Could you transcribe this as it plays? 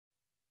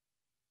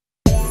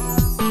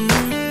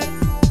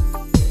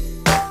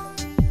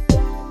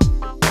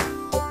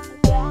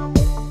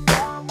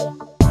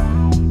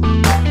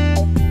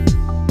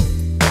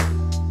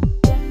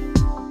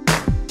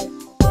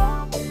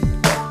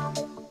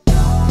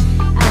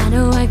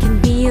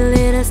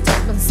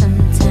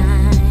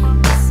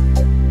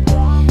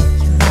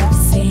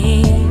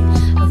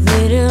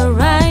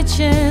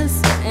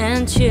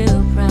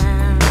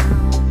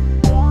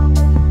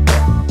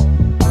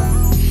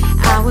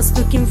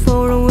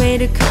way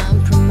to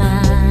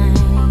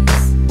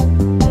compromise,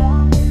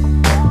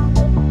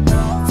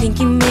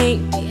 thinking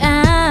maybe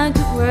I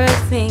could work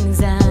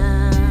things out.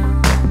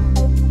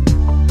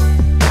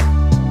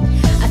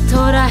 I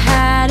thought I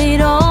had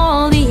it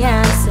all, the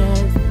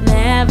answers,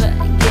 never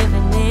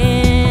given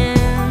in,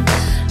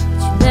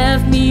 but you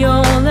left me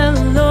all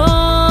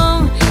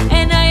alone,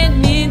 and I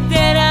admit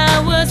that I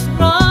was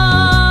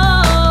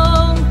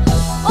wrong.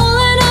 All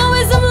I know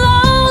is I'm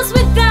lost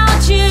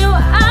without you.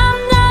 I'm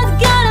not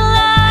gonna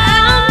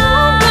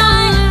lie,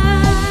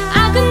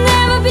 I could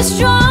never be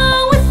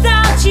strong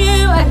without you.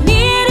 I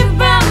need it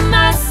by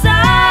my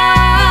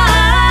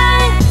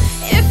side.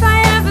 If I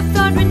ever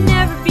thought we'd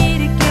never be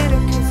together,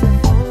 'cause of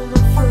all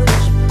the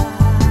foolish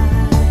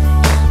pride,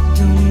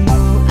 don't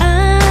know I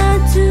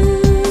do.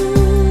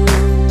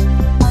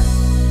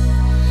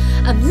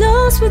 I'm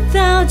lost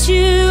without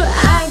you.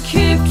 I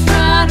keep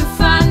trying to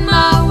find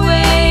my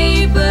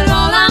way, but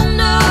all I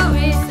know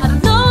is I'm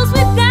lost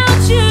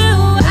without you.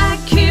 I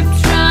keep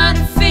trying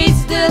to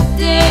face the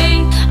day,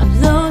 I'm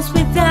lost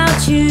without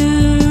you.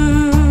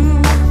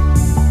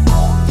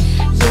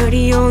 You're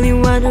the only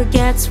one who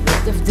gets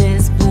rid of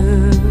this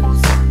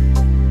blues.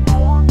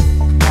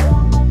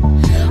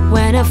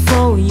 When I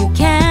fall, you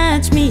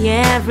catch me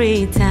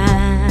every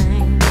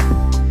time.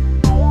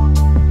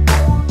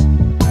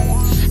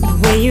 The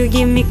way you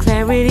give me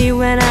clarity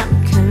when I'm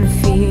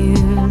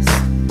confused.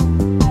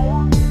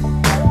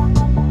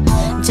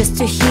 Just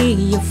to hear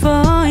your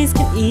voice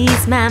can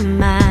ease my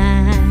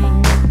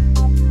mind.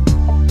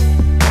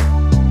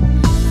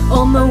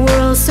 Oh, my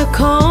world's so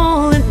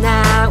cold at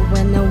night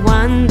when I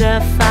wander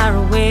far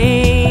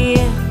away.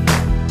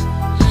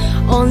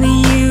 Only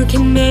you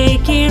can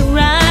make it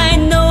right.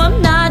 No, I'm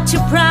not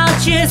too proud,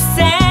 just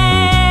say